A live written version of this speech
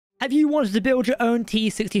Have you wanted to build your own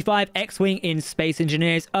T-65 X-Wing in Space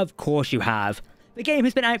Engineers? Of course you have. The game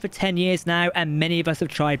has been out for 10 years now, and many of us have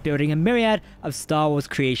tried building a myriad of Star Wars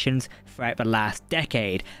creations throughout the last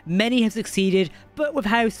decade. Many have succeeded, but with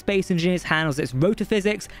how Space Engineers handles its rotor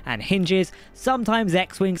physics and hinges, sometimes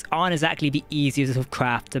X-Wings aren't exactly the easiest of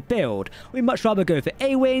craft to build. We'd much rather go for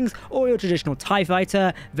A-Wings or your traditional TIE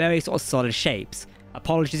Fighter, very sort of solid shapes.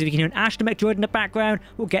 Apologies if you can hear an astromech droid in the background,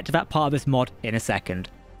 we'll get to that part of this mod in a second.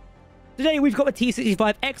 Today we've got the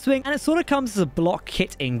T-65 X-Wing, and it sort of comes as a block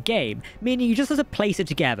kit in-game, meaning you just have to place it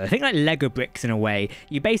together. Think like Lego bricks in a way.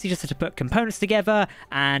 You basically just have to put components together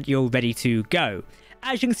and you're ready to go.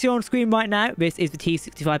 As you can see on screen right now, this is the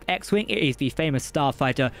T-65 X-Wing. It is the famous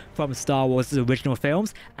starfighter from Star Wars' original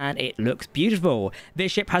films, and it looks beautiful.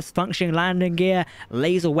 This ship has functioning landing gear,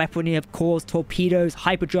 laser weaponry of course, torpedoes,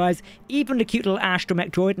 hyperdrives, even the cute little astromech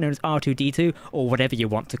droid known as R2-D2, or whatever you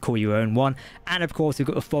want to call your own one. And of course, we've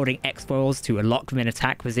got the folding X-foils to lock them in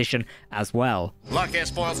attack position as well. Lock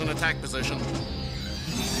S-foils in attack position.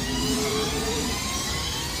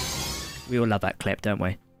 We all love that clip, don't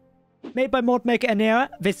we? Made by mod maker Enera,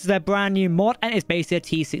 this is their brand new mod and it's basically a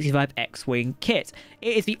T-65 X-Wing kit.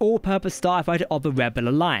 It is the all-purpose starfighter of the Rebel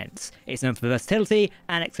Alliance. It's known for versatility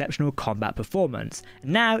and exceptional combat performance.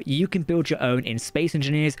 Now you can build your own in Space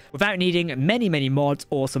Engineers without needing many mods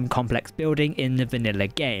or some complex building in the vanilla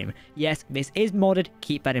game. Yes, this is modded,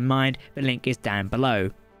 keep that in mind, the link is down below.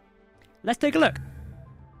 Let's take a look.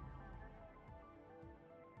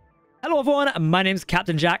 Hello everyone, my name's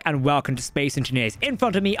Captain Jack and welcome to Space Engineers. In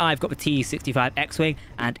front of me I've got the T-65 X-Wing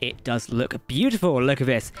and it does look beautiful. Look at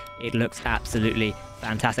this. It looks absolutely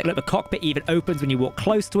fantastic. Look, the cockpit even opens when you walk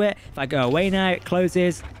close to it. If I go away now, it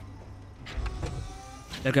closes.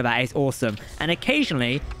 Look at that, it's awesome. And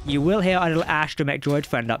occasionally you will hear our little astromech droid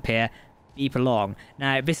friend up here beep along.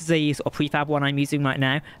 Now this is a sort of prefab one I'm using right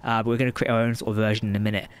now, but we're going to create our own sort of version in a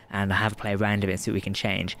minute and have a play around with it and see what we can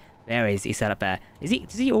change. There he is, he's set up there.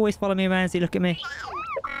 Does he always follow me around? Does he look at me?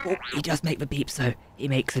 Oh, he does make the beeps though. He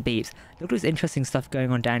makes the beeps. Look at this interesting stuff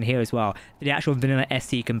going on down here as well. The actual vanilla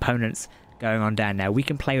SC components going on down there. We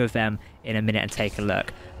can play with them in a minute and take a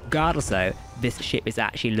look. Regardless though, this ship is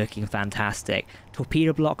actually looking fantastic.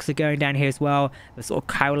 Torpedo blocks are going down here as well. The sort of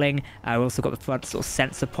cowling. We've also got the front sort of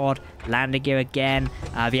sensor pod. Landing gear again.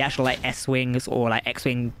 The actual like S-Wings or like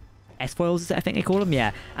X-Wing S-foils, I think they call them, yeah.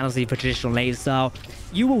 And obviously for traditional laser style.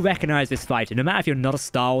 You will recognize this fighter, no matter if you're not a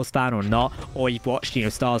Star Wars fan or not, or you've watched,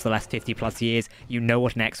 Star Wars the last 50 plus years, you know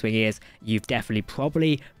what an X-Wing is. You've definitely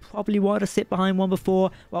probably wanted to sit behind one before.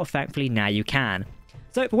 Well, thankfully now you can.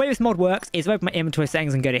 So the way this mod works is if I open my inventory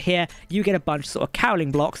settings and go to here, you get a bunch of sort of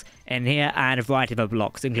cowling blocks in here and a variety of other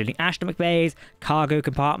blocks, including astromech bays, cargo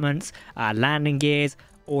compartments, landing gears,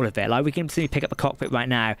 all of it. Like we can simply pick up the cockpit right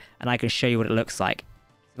now and I can show you what it looks like.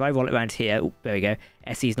 If I roll it around here, oh, there we go.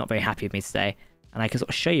 SE is not very happy with me today. And I can sort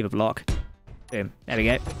of show you the block. Boom. There we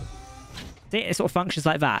go. See, it sort of functions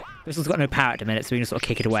like that. This one's got no power at the minute, so we can sort of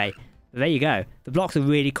kick it away. But there you go. The blocks are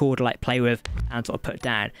really cool to like play with and sort of put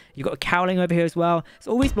down. You've got a cowling over here as well.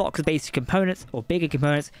 So all these blocks are basic components or bigger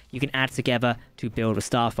components you can add together to build a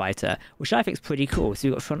starfighter, which I think is pretty cool. So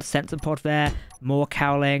you've got front sensor pod there, more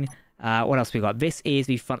cowling. What else we got? This is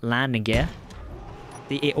the front landing gear.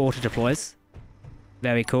 It auto deploys.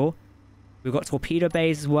 Very cool. We've got torpedo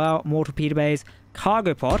bays as well. More torpedo bays.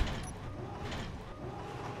 Cargo pod.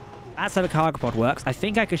 That's how the cargo pod works. I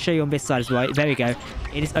think I can show you on this side as well. There we go.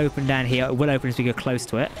 It is open down here. It will open as we go close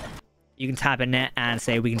to it. You can tab in there and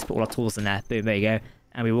say we can just put all our tools in there. Boom, there you go.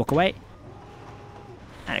 And we walk away.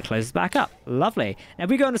 And it closes back up. Lovely. Now if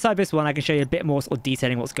we go inside this one, I can show you a bit more sort of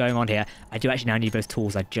detailing what's going on here. I do actually now need those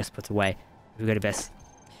tools I just put away. If we go to this.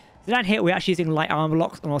 So down here, we're actually using light armor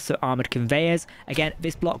blocks and also armored conveyors. Again,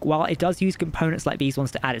 this block, while it does use components like these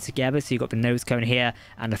ones to add it together, so you've got the nose cone here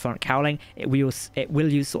and the front cowling, it will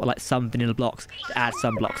use sort of like some vanilla blocks to add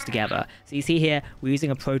some blocks together. So you see here, we're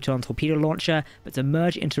using a proton torpedo launcher, but to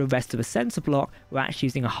merge it into the rest of the sensor block, we're actually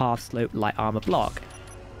using a half-slope light armor block.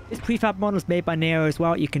 This prefab model is made by Enera as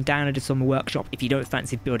well. You can download it from the workshop if you don't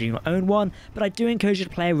fancy building your own one, but I do encourage you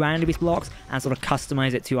to play around with these blocks and sort of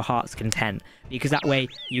customize it to your heart's content, because that way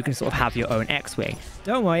you can sort of have your own X-Wing.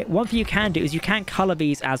 Don't worry, one thing you can do is you can color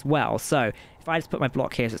these as well. So if I just put my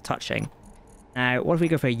block here so it's touching. Now, what if we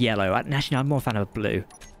go for a yellow? Actually, I'm more a fan of a blue.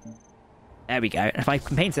 There we go. And if I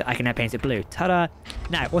can paint it, I can now paint it blue. Ta-da!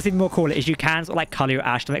 Now, what's even more cool is you can sort of like color your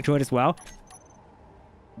astromech droid as well.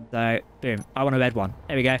 So, boom. I want a red one.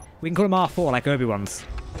 There we go. We can call them R4 like Obi-Wan's.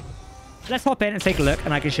 Let's hop in and take a look,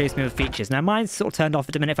 and I can show you some of the features. Now, mine's sort of turned off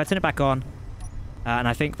at the minute. If I turn it back on, and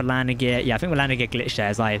I think the landing gear... Yeah, I think the landing gear glitched there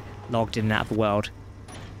as I logged in and out of the world.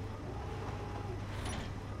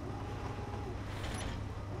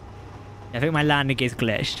 I think my landing is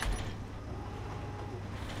glitched.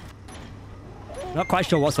 Not quite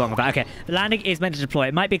sure what's wrong with that. Okay, the landing is meant to deploy.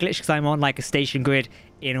 It might be glitched because I'm on like a station grid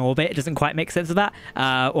in orbit. It doesn't quite make sense of that.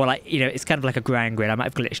 Or like, you know, it's kind of like a ground grid. I might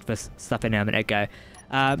have glitched for stuff in there a minute ago.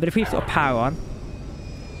 But if we sort of power on.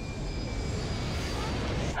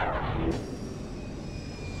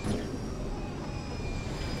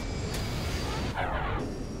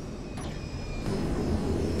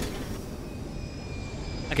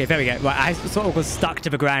 Okay, there we go. Right, I sort of was stuck to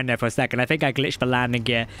the ground there for a second. I think I glitched the landing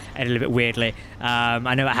gear a little bit weirdly.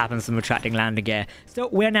 I know that happens from retracting landing gear. Still,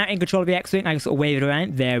 we're now in control of the X-Wing. I can sort of wave it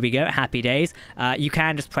around. There we go. Happy days. You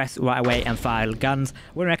can just press right away and fire the guns.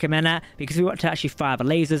 Wouldn't recommend that because if we want to actually fire the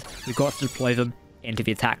lasers, we've got to deploy them into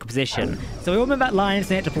the attack position. So we all remember that line,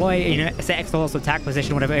 saying deploy, you know, set X force attack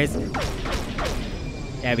position, whatever it is.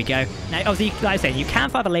 There we go. Now, obviously, like I was saying, you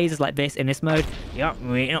can fire the lasers like this in this mode. You're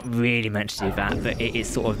not really meant to do that, but it is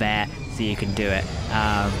sort of there so you can do it.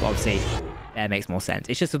 But obviously, that makes more sense.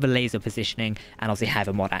 It's just with the laser positioning and obviously how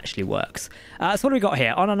the mod actually works. So what do we got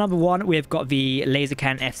here? On our number one, we've got the laser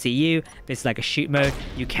cannon FCU. This is like a shoot mode.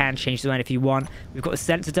 You can change the around if you want. We've got the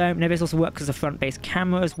sensor dome. Now, this also works as a front-based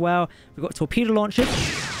camera as well. We've got torpedo launchers.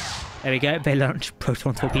 There we go. They launch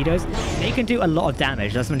proton torpedoes. They can do a lot of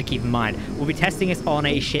damage. That's something to keep in mind. We'll be testing this on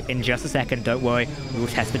a ship in just a second. Don't worry. We will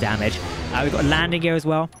test the damage. We've got a landing gear as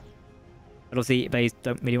well. But obviously, they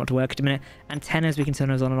don't really want to work at a minute. Antennas, we can turn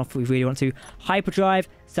those on and off if we really want to. Hyperdrive,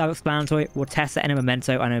 self-explanatory. We'll test that in a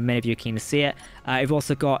memento. I know many of you are keen to see it. We've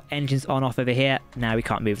also got engines on off over here. Now we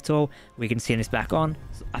can't move at all. We can see this back on.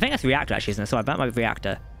 I think that's the reactor, actually, isn't it? Sorry, that might be the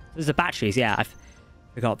reactor. There's the batteries, yeah. I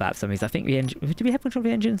forgot that for some reason. I think the engine... Do we have control of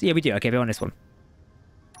the engines? Yeah, we do. Okay, we're on this one.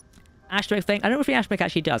 Astromech thing. I don't know if the Astromech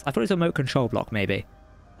actually does. I thought it was a remote control block, maybe.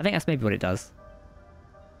 I think that's maybe what it does.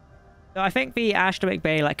 So I think the Astromech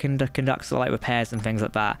bay like conducts like repairs and things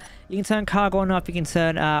like that. You can turn cargo on and off. You can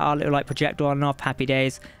turn our little like projector on and off. Happy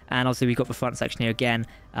days. And also we've got the front section here again.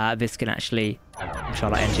 This can actually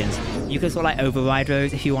control our engines. You can sort of like override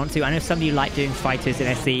those if you want to. I know some of you like doing fighters in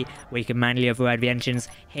SE where you can manually override the engines.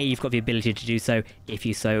 Here you've got the ability to do so if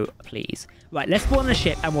you so please. Right, let's spawn the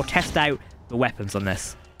ship and we'll test out the weapons on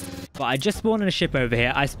this. But I just spawned in a ship over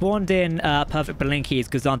here. I spawned in Perfect Belinki's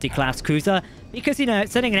Gazanti class cruiser because, you know,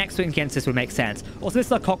 sending an X-Wing against this would make sense. Also, this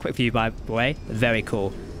is our cockpit view, by the way. Very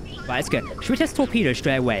cool. Right, it's good. Should we test torpedoes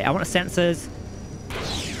straight away? I want the sensors.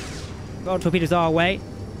 Well, torpedoes are away.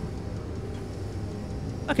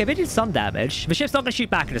 Okay, they did some damage. The ship's not going to shoot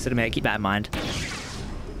back in just in a minute. Keep that in mind.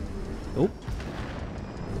 Oh.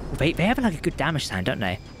 They have like a good damage sound, don't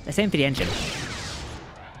they? Let's aim for the engine.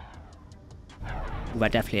 Ooh,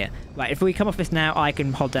 right, definitely it. Right, if we come off this now, I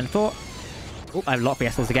can hold down 4. Oh, I've locked the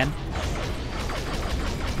vessels again.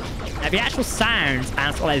 Now, the actual sounds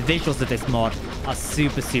and sort of like visuals of this mod are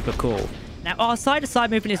super, super cool. Now, our side-to-side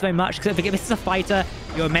movement is very much, because if this is a fighter,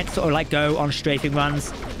 you're meant to sort of like go on strafing runs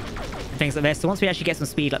and things like this. So once we actually get some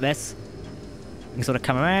speed like this, we can sort of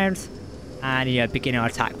come around and, you know, begin our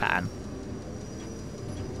attack pattern.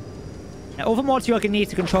 Now, all the mods you're going to need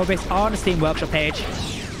to control this are on the Steam Workshop page.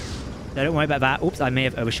 So don't worry about that. Oops, I may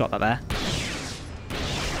have overshot that there.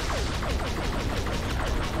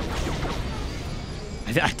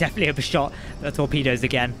 I definitely overshot the torpedoes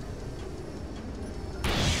again.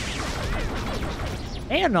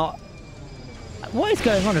 They are not... What is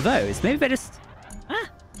going on with those? Maybe they're just... Ah.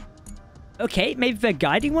 Okay, maybe they're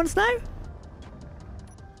guiding ones now?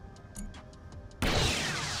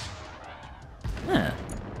 Huh.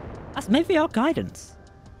 That's maybe our guidance.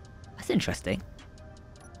 That's interesting.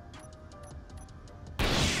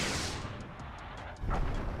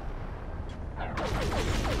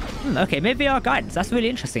 Okay, maybe our guidance. That's really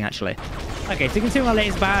interesting, actually. Okay, so you can see our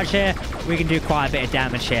latest barrage here. We can do quite a bit of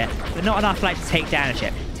damage here, but not enough like to take down a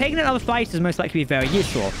ship. Taking another fighter is most likely be very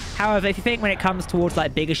useful. However, if you think when it comes towards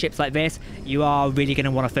like bigger ships like this, you are really going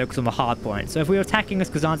to want to focus on the hard points. So if we were attacking this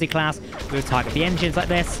Gazanti class, we would target the engines like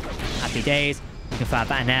this. Happy days. We can fire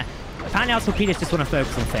that in there. Apparently our torpedoes just want to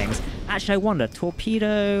focus on things. Actually, I wonder,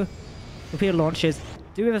 torpedo launchers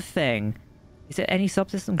do have a thing. Is there any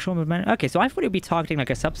subsystem control movement? Okay, so I thought it would be targeting like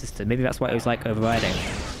a subsystem. Maybe that's why it was like overriding.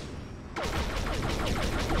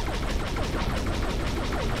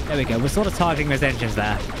 There we go. We're sort of targeting those engines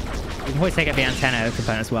there. We can always take out the antenna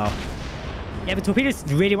component as well. Yeah, but torpedoes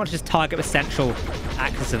really want to just target the central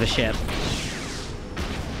axis of the ship.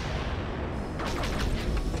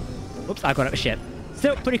 Oops, I got up the ship.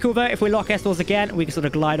 Still pretty cool though. If we lock S-doors again, we can sort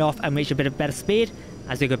of glide off and reach a bit of better speed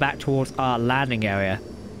as we go back towards our landing area.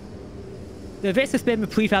 So this has been the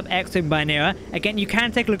Prefab X-Wing by Enera. Again, you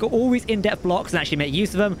can take a look at all these in-depth blocks and actually make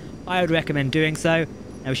use of them. I would recommend doing so.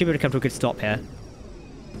 Now we should be able to come to a good stop here.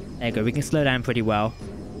 There you go. We can slow down pretty well.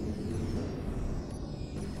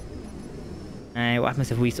 What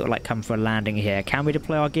happens if we sort of like come for a landing here? Can we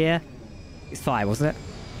deploy our gear? It's 5, wasn't it?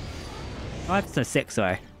 5? No, 6,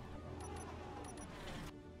 sorry.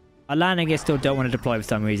 Our landing gear still don't want to deploy for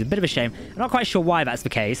some reason. Bit of a shame. I'm not quite sure why that's the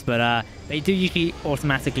case, but they do usually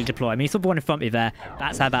automatically deploy. I mean, you saw the one in front of me there.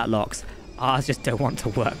 That's how that locks. Ours just don't want to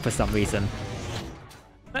work for some reason.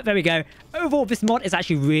 But there we go. Overall, this mod is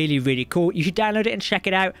actually really, really cool. You should download it and check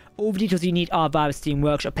it out. All the details you need are via the Steam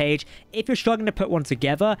Workshop page. If you're struggling to put one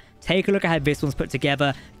together, take a look at how this one's put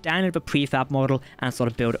together, download the prefab model, and sort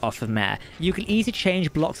of build it off from there. You can easily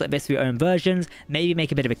change blocks like this for your own versions, maybe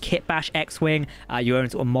make a bit of a kit bash X-Wing, your own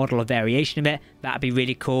sort of model or variation of it. That'd be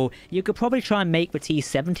really cool. You could probably try and make the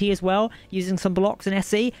T-70 as well, using some blocks in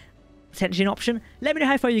SE. Potentially an option. Let me know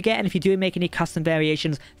how far you get, and if you do make any custom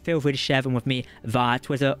variations, feel free to share them with me via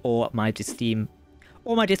Twitter or my Steam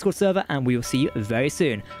or my Discord server, and we will see you very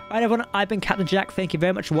soon. Alright everyone, I've been Captain Jack, thank you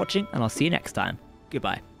very much for watching, and I'll see you next time.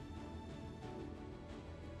 Goodbye.